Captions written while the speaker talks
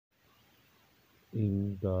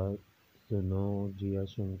In the snow, Jiya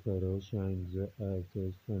shankar shines as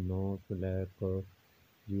a snow flake.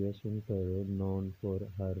 Jiya shankar, known for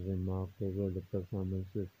her remarkable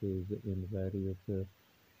performances in various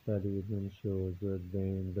television shows,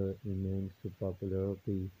 gained immense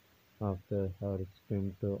popularity after her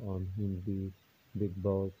stint on Hindi Big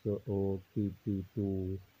Boss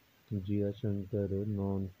OTT2. Jiya Shankar,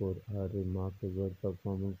 known for her remarkable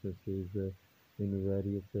performances in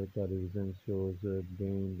various television shows,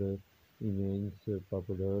 gained immense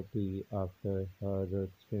popularity after her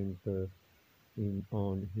stint in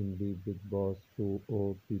on Hindi Big Boss 2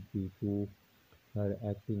 OTT2. Her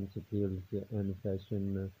acting skills and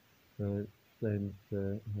fashion uh, sense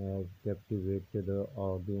have captivated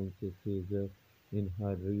audiences. In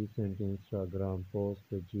her recent Instagram post,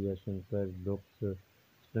 Jiya Shankar looks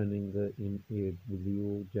stunning in a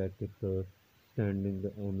blue jacket, standing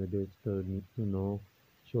amidst snow,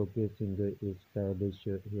 showcasing a stylish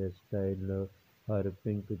hairstyle. Her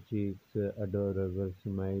pink cheeks, adorable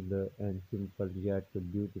smile, and simple yet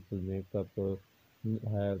beautiful makeup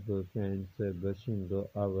have fans gushing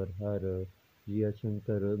over her. Jiya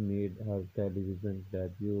Shankar made her television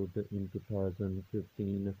debut in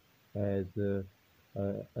 2015 as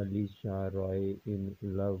Alisha Roy in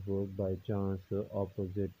Love by Chance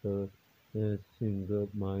opposite singer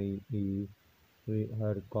Mai E.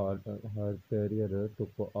 Her career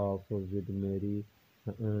took off with Mary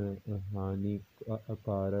Hani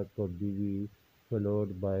Akarak Bibi,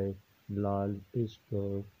 followed by Lal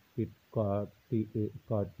Ishq, Kit Kati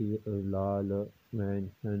Lal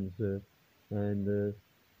Mansions, and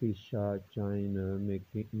Pisha China,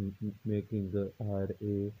 making her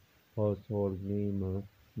a household name.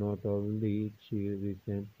 Not only she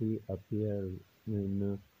recently appeared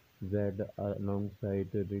in Z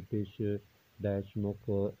alongside Ritesh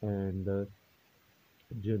Dashmukh and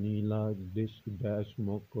Janila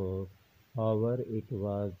Dashmukh. However, it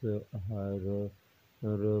was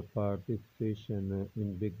her participation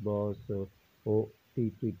in Big Boss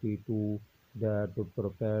OTT2 that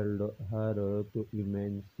propelled her to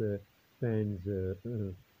immense fans,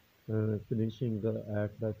 finishing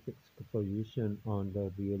at the sixth position on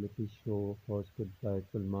the reality show hosted by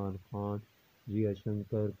Salman Khan. Jiya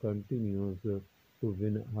Shankar continues to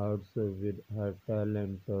win hearts with her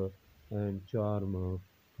talent and charm.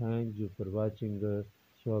 Thank you for watching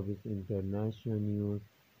Showbiz International News.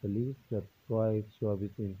 Please subscribe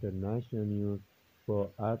Showbiz International News for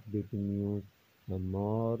updating news and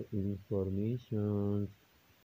more information.